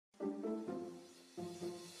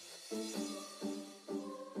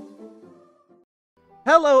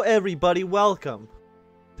Hello everybody, welcome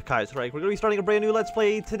to Kaiserreich. We're going to be starting a brand new Let's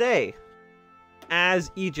Play today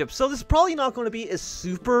as Egypt. So this is probably not going to be a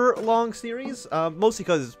super long series, mostly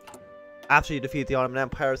because after you defeat the Ottoman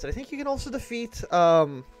Empire, I think you can also defeat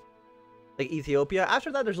like Ethiopia.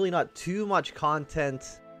 After that, there's really not too much content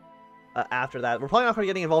after that. We're probably not going to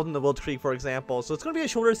be getting involved in the World Creek, for example, so it's going to be a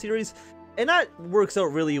shorter series, and that works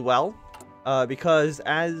out really well because,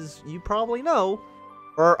 as you probably know,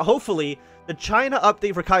 or hopefully, the China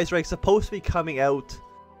update for Kaiserreich is supposed to be coming out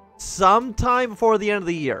sometime before the end of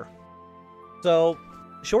the year. So,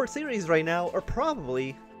 short series right now are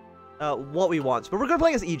probably what we want. But we're going to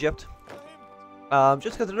play as Egypt.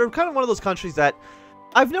 Just because they're kind of one of those countries that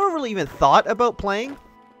I've never really even thought about playing.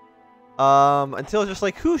 Until just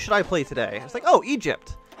like, who should I play today? It's like, oh,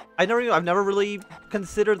 Egypt. I've never really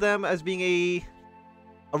considered them as being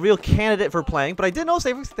a real candidate for playing. But I did notice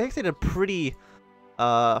they actually did a pretty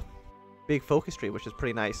big focus tree, which is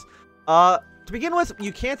pretty nice. To begin with,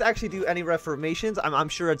 you can't actually do any reformations. I'm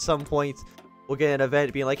sure at some point we'll get an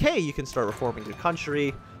event being like, hey, you can start reforming your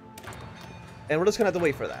country. And we're just gonna have to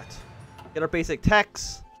wait for that. Get our basic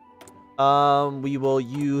techs. We will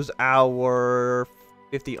use our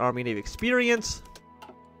 50 Army Navy experience,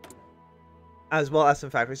 as well as some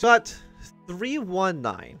factories. So at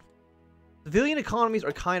 319. Civilian economies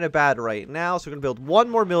are kind of bad right now, so we're going to build one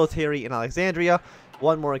more military in Alexandria,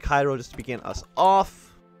 one more in Cairo just to begin us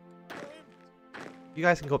off. You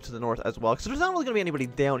guys can go up to the north as well, because there's not really going to be anybody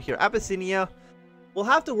down here. Abyssinia, we'll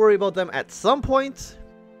have to worry about them at some point,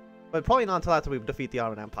 but probably not until after we defeat the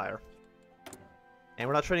Ottoman Empire. And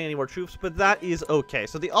we're not training any more troops, but that is okay.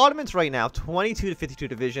 So the Ottomans right now, 22 to 52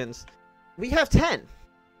 divisions. We have 10.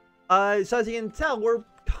 So as you can tell, we're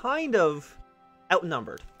kind of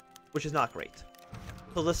outnumbered, which is not great.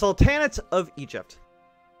 So the Sultanate of Egypt.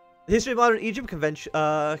 The history of modern Egypt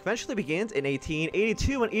conventionally begins in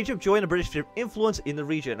 1882 when Egypt joined the British influence in the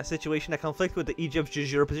region, a situation that conflicted with the Egypt's de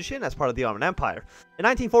jure position as part of the Ottoman Empire. In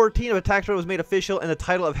 1914, a protectorate was made official, and the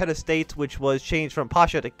title of head of state, which was changed from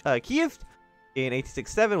Pasha to Kiev in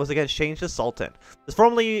 1867, was again changed to Sultan. This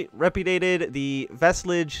formally repudiated the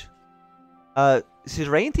vestige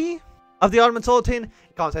suzerainty of the Ottoman Sultan in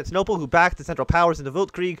Constantinople, who backed the Central Powers in the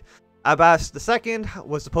Weltkrieg. Abbas II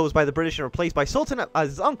was deposed by the British and replaced by Sultan as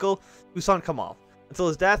his uncle, Husain Kamal. Until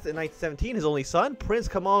his death in 1917, his only son, Prince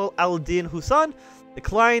Kamal al-Din Husain,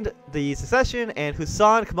 declined the succession, and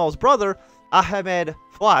Husain Kamal's brother, Ahmed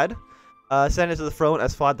Fuad, ascended to the throne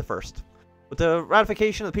as Fuad I. With the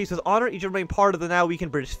ratification of the peace with honor, Egypt remained part of the now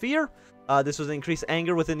weakened British sphere. This was an increased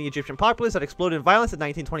anger within the Egyptian populace that exploded in violence in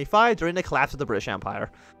 1925 during the collapse of the British Empire.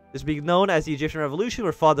 This being known as the Egyptian Revolution,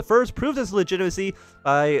 where Fuad I proved his legitimacy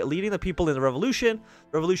by leading the people in the revolution.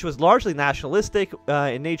 The revolution was largely nationalistic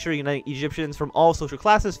in nature, uniting Egyptians from all social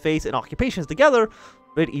classes, faiths, and occupations together,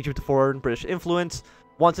 rid Egypt of foreign British influence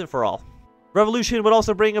once and for all. Revolution would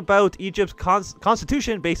also bring about Egypt's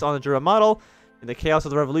constitution based on the German model. In the chaos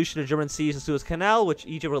of the revolution, the Germans seized the Suez Canal, which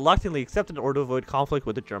Egypt reluctantly accepted in order to avoid conflict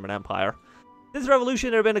with the German Empire. Since the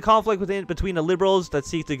revolution, there had been a conflict between the liberals that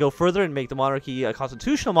seek to go further and make the monarchy a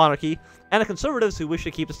constitutional monarchy, and the conservatives who wish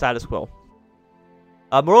to keep the status quo.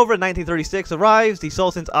 Moreover, in 1936 arrives, the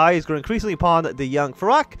Sultan's eyes grow increasingly upon the young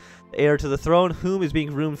Farouk, the heir to the throne, whom is being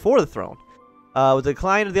groomed for the throne. With the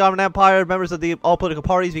decline of the Ottoman Empire, members of all political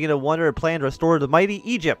parties begin to wonder and plan to restore the mighty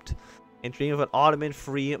Egypt, and dream of an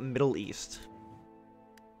Ottoman-free Middle East.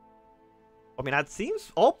 I mean, that seems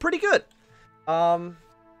all pretty good.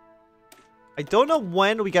 I don't know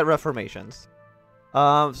when we get reformations.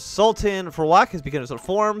 Sultan Farouk has begun his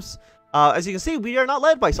reforms. As you can see, we are not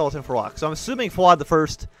led by Sultan Farouk, so I'm assuming Fuad I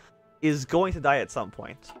is going to die at some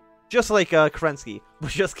point. Just like Kerensky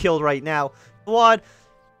was just killed right now. Fuad,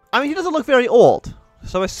 I mean, he doesn't look very old,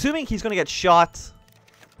 so I'm assuming he's going to get shot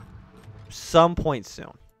some point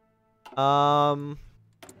soon. I'm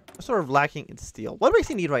sort of lacking in steel. What do we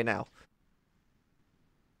actually need right now?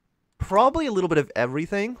 Probably a little bit of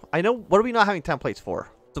everything. I know, what are we not having templates for?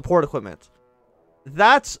 Support equipment.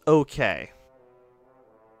 That's okay.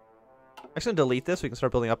 I'm just going to delete this so we can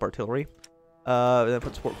start building up artillery. Then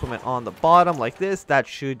put support equipment on the bottom like this. That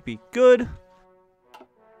should be good.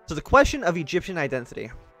 So the question of Egyptian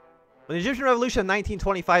identity. When the Egyptian Revolution of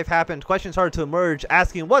 1925 happened, questions started to emerge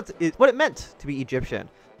asking what it meant to be Egyptian.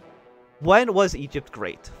 When was Egypt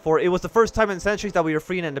great? For it was the first time in centuries that we were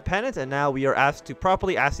free and independent, and now we are asked to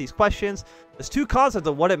properly ask these questions. There's two concepts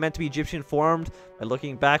of what it meant to be Egyptian formed by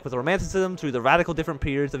looking back with romanticism through the radical different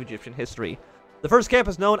periods of Egyptian history. The first camp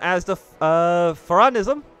is known as the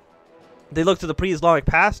Pharaonism. They look to the pre-Islamic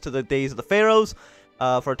past, to the days of the pharaohs,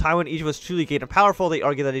 For a time when Egypt was truly great and powerful, they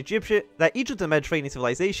argue that Egypt is a Mediterranean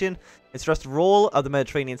civilization and stressed the role of the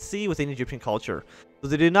Mediterranean Sea within Egyptian culture. Though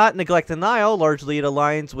they do not neglect the Nile, largely it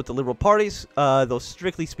aligns with the liberal parties, though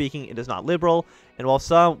strictly speaking it is not liberal, and while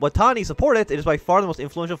some Watani support it, it is by far the most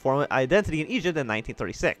influential form of identity in Egypt in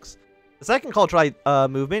 1936. The second cultural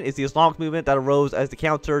movement is the Islamic movement that arose as the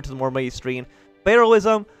counter to the more mainstream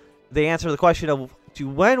Pharaohism. They answer the question of to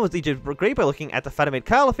when was Egypt great by looking at the Fatimid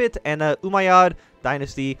Caliphate and the Umayyad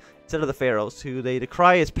dynasty instead of the pharaohs, who they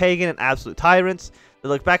decry as pagan and absolute tyrants. They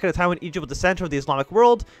look back at a time when Egypt was the center of the Islamic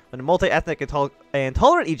world, when a multi-ethnic and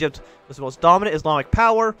tolerant Egypt was the most dominant Islamic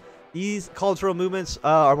power. These cultural movements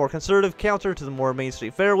are more conservative counter to the more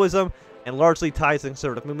mainstream Pharaohism, and largely ties to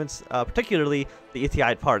conservative movements, particularly the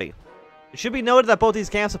Ittihad party. It should be noted that both these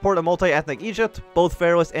camps support a multi-ethnic Egypt. Both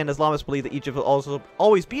Pharaohists and Islamists believe that Egypt will also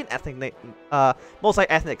always be an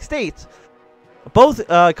multi-ethnic state. Both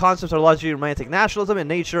concepts are largely romantic nationalism in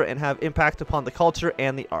nature and have impact upon the culture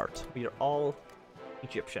and the art. We are all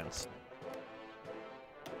Egyptians.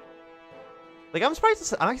 Like, I'm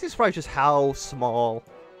actually surprised just how small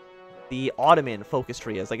the Ottoman focus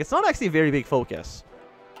tree is. Like, it's not actually a very big focus.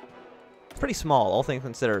 It's pretty small, all things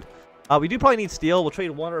considered. We do probably need steel. We'll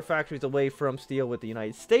trade one of our factories away from steel with the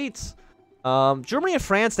United States. Germany and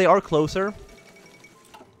France, they are closer.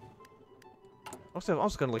 I'm just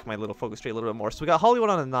going to look at my little focus tree a little bit more. So we got Hollywood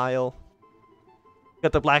on the Nile. We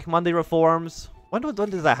got the Black Monday reforms. When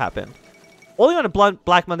does that happen? Only when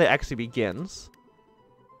Black Monday actually begins.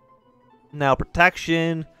 Now,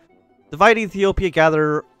 protection. Divide Ethiopia,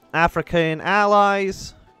 gather African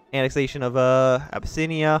allies. Annexation of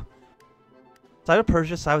Abyssinia. Side of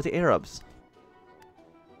Persia, side with the Arabs.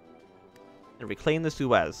 And reclaim the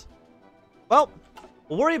Suez. Well,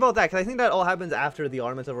 we'll worry about that, because I think that all happens after the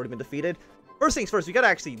Ottomans have already been defeated. First things first, we gotta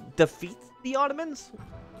actually defeat the Ottomans,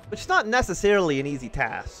 which is not necessarily an easy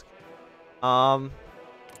task. Like,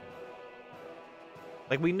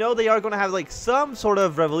 we know they are going to have, like, some sort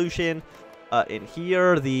of revolution in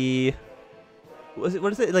here. What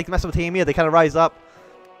is it? Like, Mesopotamia, they kind of rise up.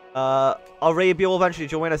 Arabia will eventually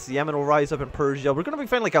join us. Yemen will rise up in Persia. We're going to be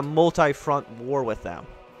fighting like a multi-front war with them.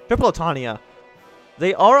 Tripolitania.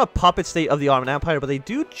 They are a puppet state of the Ottoman Empire, but they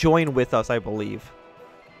do join with us, I believe.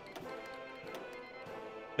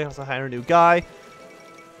 They also hire a new guy.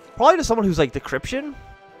 Probably to someone who's like decryption.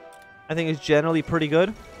 I think is generally pretty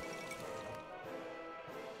good.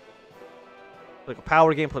 Political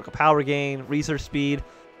power gain, research speed.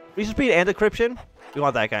 Research speed and decryption. We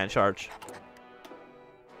want that guy in charge.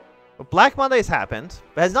 Black Monday has happened,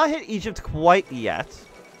 but has not hit Egypt quite yet.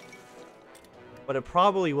 But it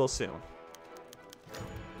probably will soon.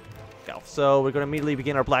 Yeah, so we're going to immediately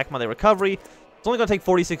begin our Black Monday recovery. It's only going to take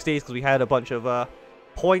 46 days because we had a bunch of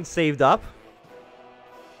points saved up.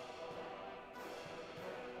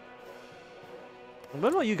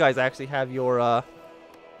 When will you guys actually have your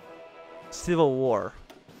civil war?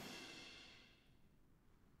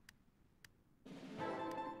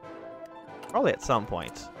 Probably at some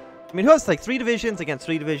point. I mean, who has like 3 divisions against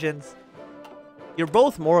 3 divisions? You're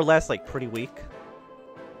both more or less like pretty weak.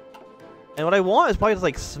 And what I want is probably just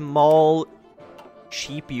like small,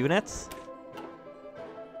 cheap units.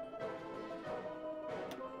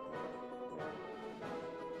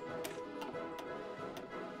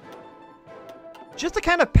 Just to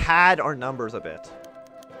kind of pad our numbers a bit.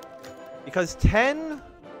 Because 10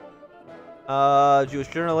 Jewish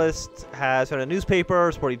journalist has found a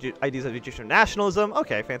newspaper supporting ideas of Egyptian nationalism.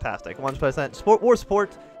 Okay, fantastic. 1% war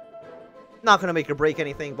support. Not going to make or break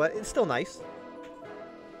anything, but it's still nice.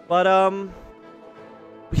 But,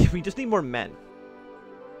 we just need more men.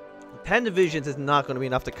 10 divisions is not going to be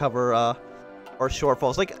enough to cover our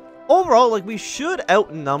shortfalls. Like, overall, like, we should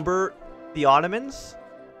outnumber the Ottomans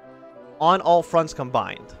on all fronts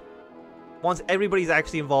combined. Once everybody's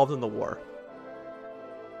actually involved in the war.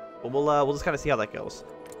 But we'll just kind of see how that goes.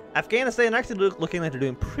 Afghanistan actually looking like they're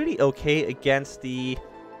doing pretty okay against India.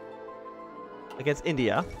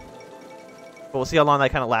 But we'll see how long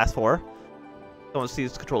that kind of lasts for. Someone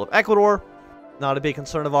sees control of Ecuador. Not a big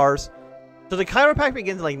concern of ours. So the Cairo Pact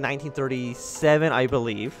begins in like 1937, I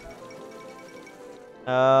believe.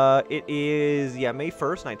 It is, yeah, May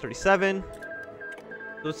 1st, 1937.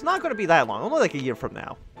 So it's not going to be that long. Only like a year from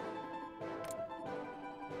now.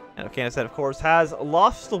 And Afghanistan, of course, has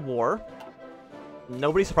lost the war.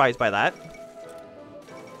 Nobody's surprised by that.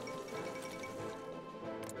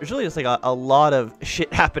 There's really just like a lot of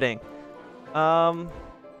shit happening.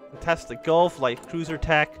 Test the Gulf, light cruiser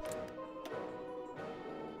tech.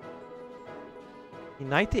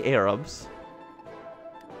 Unite the Arabs.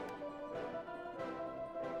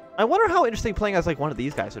 I wonder how interesting playing as like one of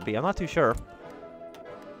these guys would be. I'm not too sure.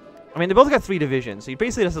 I mean, they both got 3 divisions, so you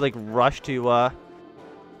basically just have to, like, rush to,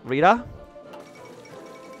 Rita?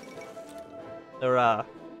 Or,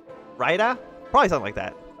 Rida? Probably something like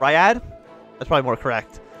that. Ryad? That's probably more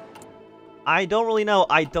correct. I don't really know.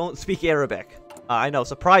 I don't speak Arabic. I know,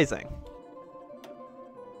 surprising.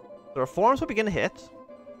 The reforms will begin to hit.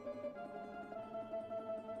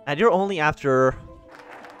 And you're only after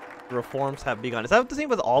the reforms have begun. Is that the same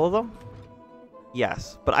with all of them?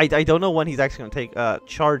 Yes. But I don't know when he's actually going to take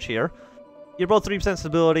charge here. You're both 3%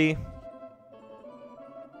 stability.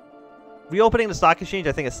 Reopening the stock exchange,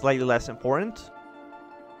 I think, is slightly less important.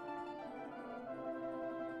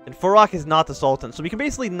 And Furak is not the Sultan. So we can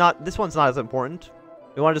basically not... This one's not as important.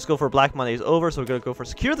 We want to just go for Black Monday's over. So we're going to go for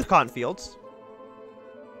Secure the Cotton Fields.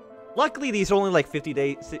 Luckily, these are only like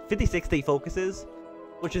 56-day focuses,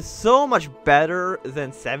 which is so much better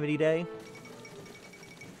than 70-day.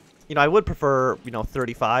 You know, I would prefer, you know,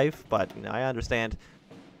 35, but, you know, I understand.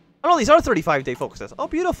 Oh, no, these are 35-day focuses. Oh,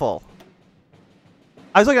 beautiful.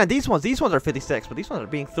 I was looking at these ones. These ones are 56, but these ones are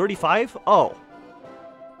being 35. Oh.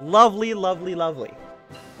 Lovely, lovely, lovely.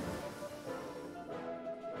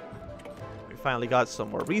 We finally got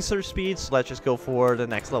some more research speeds. So let's just go for the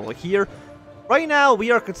next level here. Right now,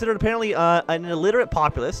 we are considered apparently an illiterate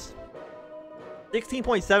populace.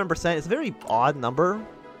 16.7% is a very odd number.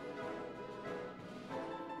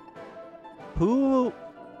 Who...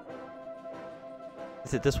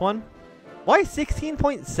 Is it this one? Why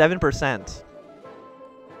 16.7%?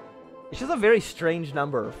 It's just a very strange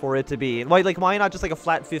number for it to be. Why, like, why not just like a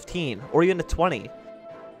flat 15 or even a 20?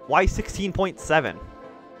 Why 16.7?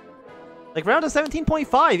 Like, round to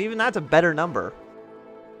 17.5, even that's a better number.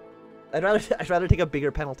 I'd rather take a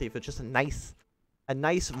bigger penalty if it's just a nice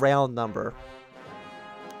round number.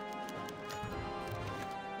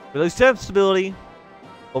 We lose 10 stability,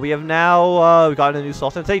 but we have now we got a new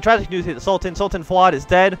Sultan. Say tragic news hit the Sultan. Sultan Fuad is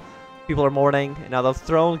dead. People are mourning, and now the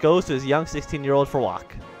throne goes to his young 16-year-old Fuad.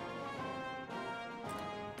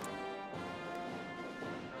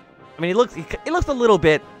 I mean, it looks a little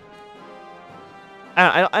bit.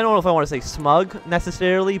 I don't know if I want to say smug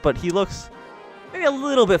necessarily, but he looks maybe a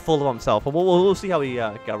little bit full of himself. But we'll see how he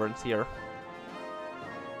governs here.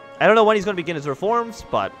 I don't know when he's going to begin his reforms,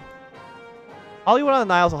 but Hollywood on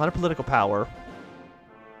the Nile is 100 political power.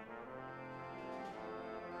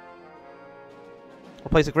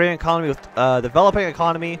 Replace agrarian economy with developing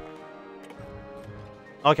economy.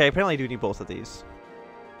 Okay, apparently I do need both of these.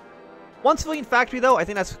 One civilian factory, though, I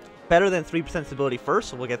think that's better than 3% stability first,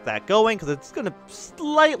 so we'll get that going, because it's going to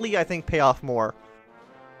slightly, I think, pay off more.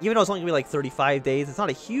 Even though it's only going to be like 35 days, it's not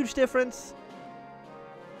a huge difference.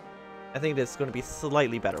 I think it's going to be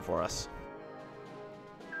slightly better for us.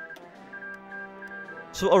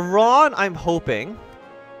 So Iran, I'm hoping...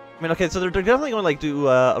 I mean, okay, so they're definitely going to like do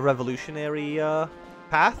a revolutionary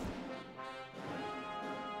path.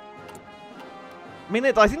 I mean,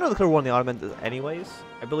 I think they're going to warn the Ottomans anyways.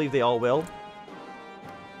 I believe they all will.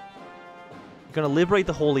 You're going to liberate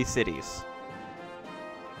the holy cities.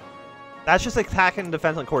 That's just attack and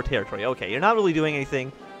defense on core territory. Okay, you're not really doing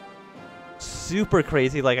anything super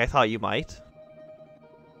crazy like I thought you might.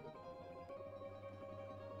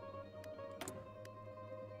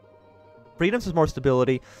 Freedoms is more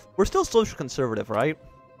stability. We're still social conservative, right?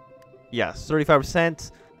 Yes,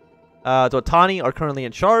 35%. The Otani are currently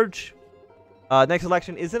in charge. Next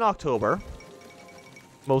election is in October.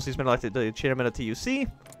 Mostly's been elected the chairman of TUC.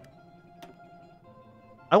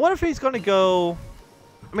 I wonder if he's going to go...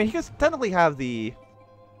 I mean, he can technically have the...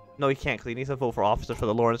 No, he can't, because he needs to vote for officer for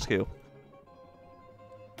the Lawrence coup.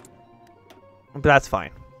 But that's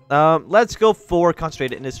fine. Let's go for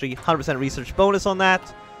concentrated industry. 100% research bonus on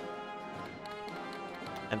that.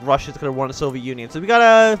 And Russia's going to warn the Soviet Union. So we got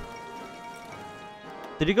a...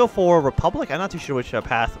 Did he go for Republic? I'm not too sure which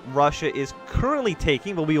path Russia is currently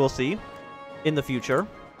taking, but we will see in the future.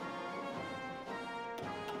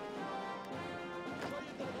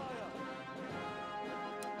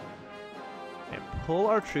 And pull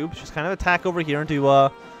our troops. Just kind of attack over here into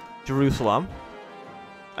Jerusalem.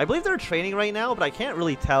 I believe they're training right now, but I can't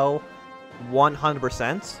really tell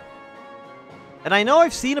 100%. And I know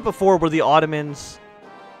I've seen it before where the Ottomans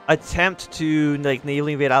attempt to like naval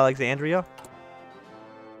invade Alexandria.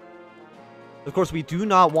 Of course, we do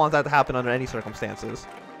not want that to happen under any circumstances.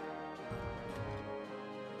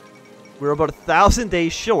 We're about 1,000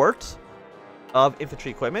 days short of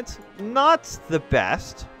infantry equipment. Not the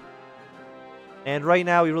best. And right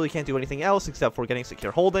now, we really can't do anything else except for getting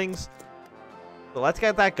secure holdings. So let's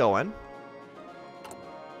get that going.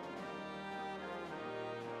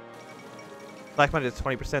 Black money is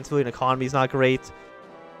 20%. Civilian economy is not great.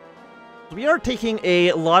 We are taking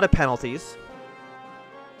a lot of penalties.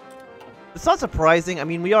 It's not surprising. I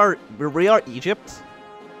mean, we are Egypt.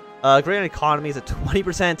 Great economy is a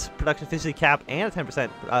 20% production efficiency cap and a 10%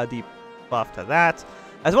 debuff to that,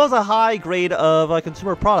 as well as a high grade of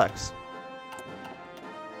consumer products.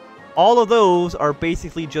 All of those are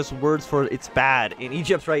basically just words for it's bad in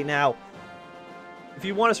Egypt right now. If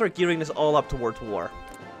you want to start gearing this all up towards war.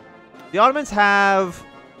 The Ottomans have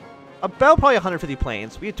about probably 150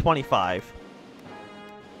 planes. We have 25.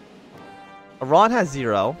 Iran has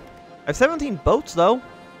 0. I have 17 boats, though.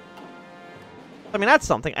 I mean, that's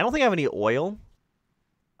something. I don't think I have any oil.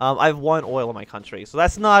 I have 1 oil in my country, so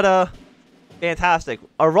that's not fantastic.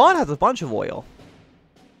 Iran has a bunch of oil.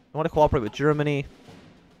 I want to cooperate with Germany.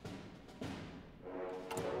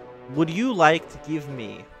 Would you like to give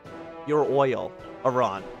me your oil,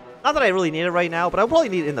 Iran? Not that I really need it right now, but I'll probably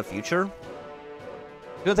need it in the future.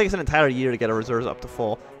 It's going to take us an entire year to get our reserves up to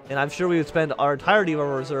full. And I'm sure we would spend our entirety of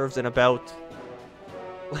our reserves in about,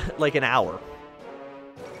 like, an hour.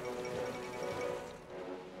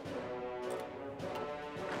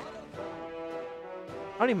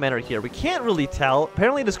 How many men are here? We can't really tell.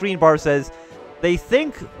 Apparently this green bar says they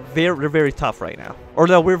think they're very tough right now. Or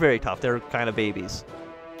no, we're very tough. They're kind of babies.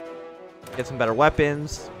 Get some better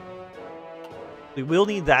weapons. We will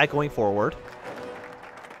need that going forward.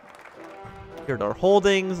 Here are our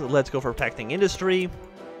holdings. Let's go for protecting industry.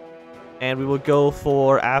 And we will go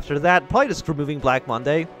for, after that, probably just removing Black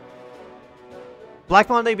Monday. Black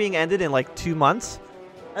Monday being ended in like 2 months.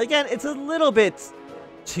 Again, it's a little bit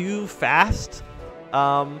too fast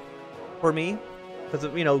for me.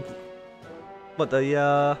 Because, you know, what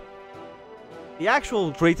the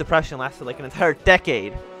actual Great Depression lasted like an entire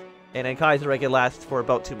decade. And then Kaiserreich lasts for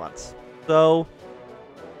about 2 months. So,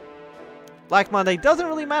 Black Monday doesn't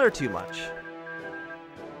really matter too much.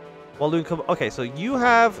 Okay, so you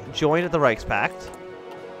have joined the Reichspact.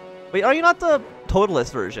 Wait, are you not the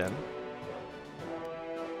totalist version?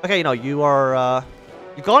 Okay, no, you are,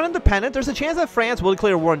 you've gone independent. There's a chance that France will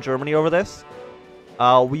declare war on Germany over this.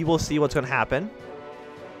 We will see what's going to happen.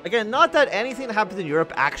 Again, not that anything that happens in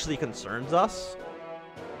Europe actually concerns us.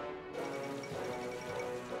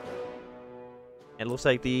 And it looks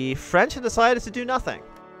like the French have decided to do nothing.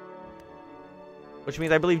 Which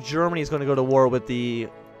means I believe Germany is going to go to war with the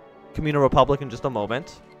Communal Republic in just a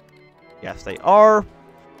moment. Yes, they are.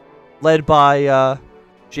 Led by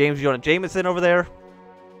James Jonah Jameson over there.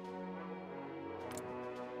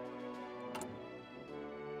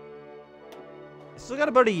 Still got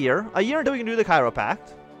about a year. A year until we can do the Cairo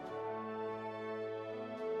Pact.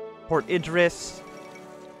 Port Idris.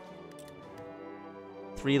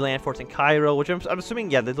 3 land forts in Cairo, which I'm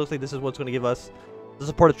assuming, yeah, it looks like this is what's going to give us the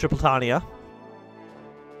support of Tripolitania.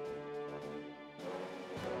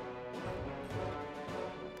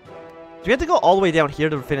 Do we have to go all the way down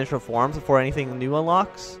here to finish reforms before anything new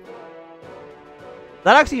unlocks?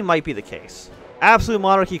 That actually might be the case. Absolute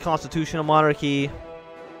monarchy, constitutional monarchy.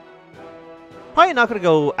 Probably not going to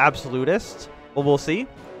go absolutist, but we'll see.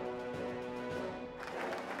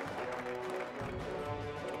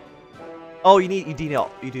 Oh, you do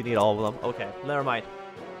need all of them. Okay, never mind.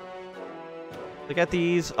 Look at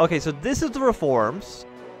these. Okay, so this is the reforms,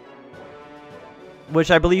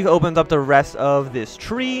 which I believe opens up the rest of this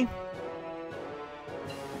tree.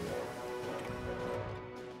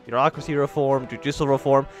 Bureaucracy reform, judicial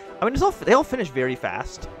reform. I mean, they all finish very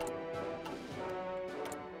fast.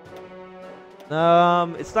 It's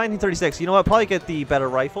 1936. You know what? Probably get the better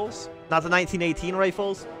rifles, not the 1918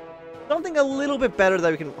 rifles. Something a little bit better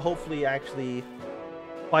that we can hopefully actually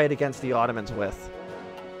fight against the Ottomans with.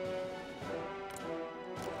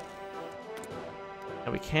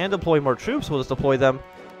 And we can deploy more troops. We'll just deploy them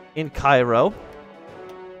in Cairo.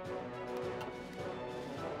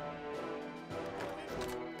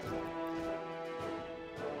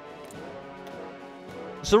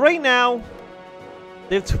 So right now,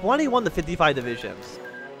 they have 21 to 55 divisions.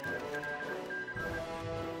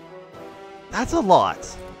 That's a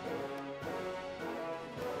lot.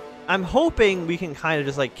 I'm hoping we can kind of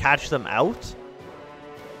just like catch them out.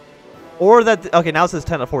 Or that, okay, now it says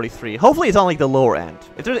 10 to 43. Hopefully it's on like the lower end.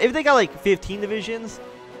 If they got like 15 divisions,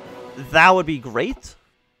 that would be great.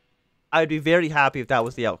 I would be very happy if that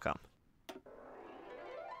was the outcome.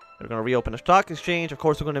 We're going to reopen the stock exchange. Of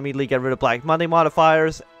course, we're going to immediately get rid of Black Monday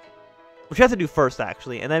modifiers, which we have to do first,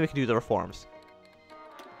 actually, and then we can do the reforms.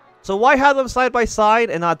 So why have them side by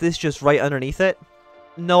side and not this just right underneath it?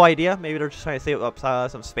 No idea. Maybe they're just trying to save up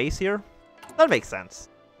some space here. That makes sense.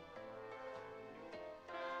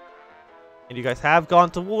 And you guys have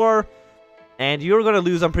gone to war, and you're going to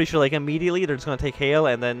lose, I'm pretty sure, like, immediately. They're just going to take hail,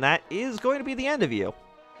 and then that is going to be the end of you.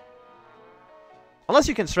 Unless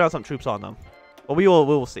you can surround some troops on them. But we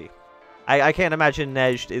will see. I can't imagine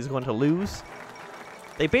Nejd is going to lose.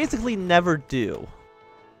 They basically never do.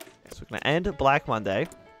 Okay, so we're going to end Black Monday.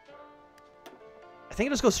 I think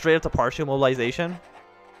it just goes straight up to partial mobilization.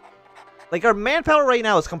 Like, our manpower right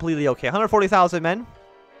now is completely okay. 140,000 men.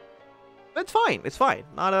 It's fine. It's fine.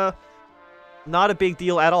 Not a big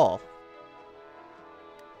deal at all.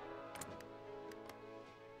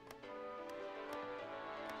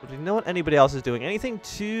 But do you know what anybody else is doing? Anything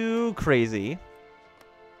too crazy?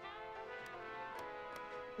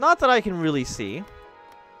 Not that I can really see.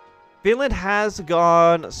 Finland has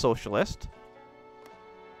gone socialist.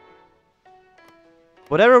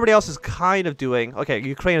 What everybody else is kind of doing... Okay,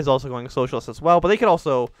 Ukraine is also going socialist as well, but they could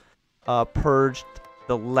also purge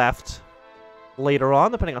the left later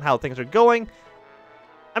on, depending on how things are going.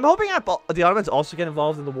 I'm hoping that the Ottomans also get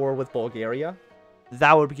involved in the war with Bulgaria.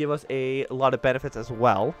 That would give us a lot of benefits as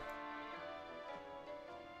well.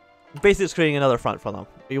 Basically, just creating another front for them.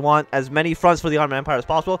 We want as many fronts for the Ottoman Empire as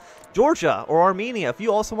possible. Georgia or Armenia, if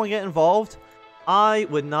you also want to get involved, I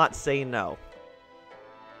would not say no.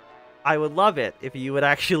 I would love it if you would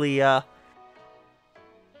actually,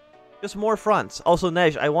 just more fronts. Also,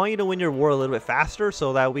 Nejd, I want you to win your war a little bit faster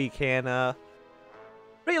so that we can,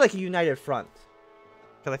 create like a united front.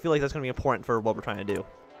 Because I feel like that's going to be important for what we're trying to do.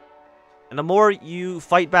 And the more you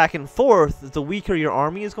fight back and forth, the weaker your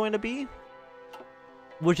army is going to be.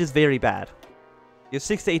 Which is very bad. You have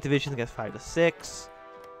 6 to 8 divisions against 5 to 6.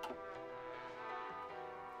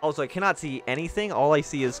 Also, I cannot see anything. All I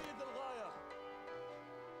see is...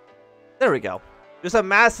 There we go. There's a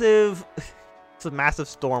massive... It's a massive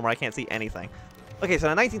storm where I can't see anything. Okay, so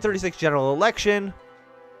the 1936 general election.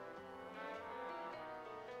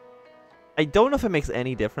 I don't know if it makes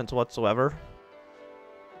any difference whatsoever.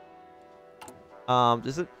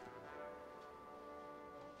 Is it...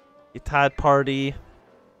 Itad Party...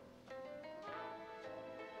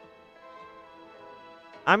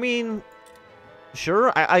 I mean,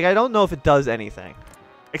 sure. I don't know if it does anything.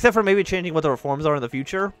 Except for maybe changing what the reforms are in the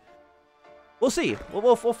future. We'll see.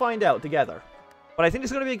 We'll find out together. But I think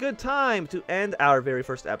it's going to be a good time to end our very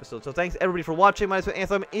first episode. So thanks everybody for watching. My name is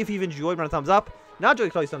Anthem. If you've enjoyed, run a thumbs up. Not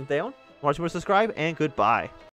enjoyed, please thumbs down. Watch more, subscribe, and goodbye.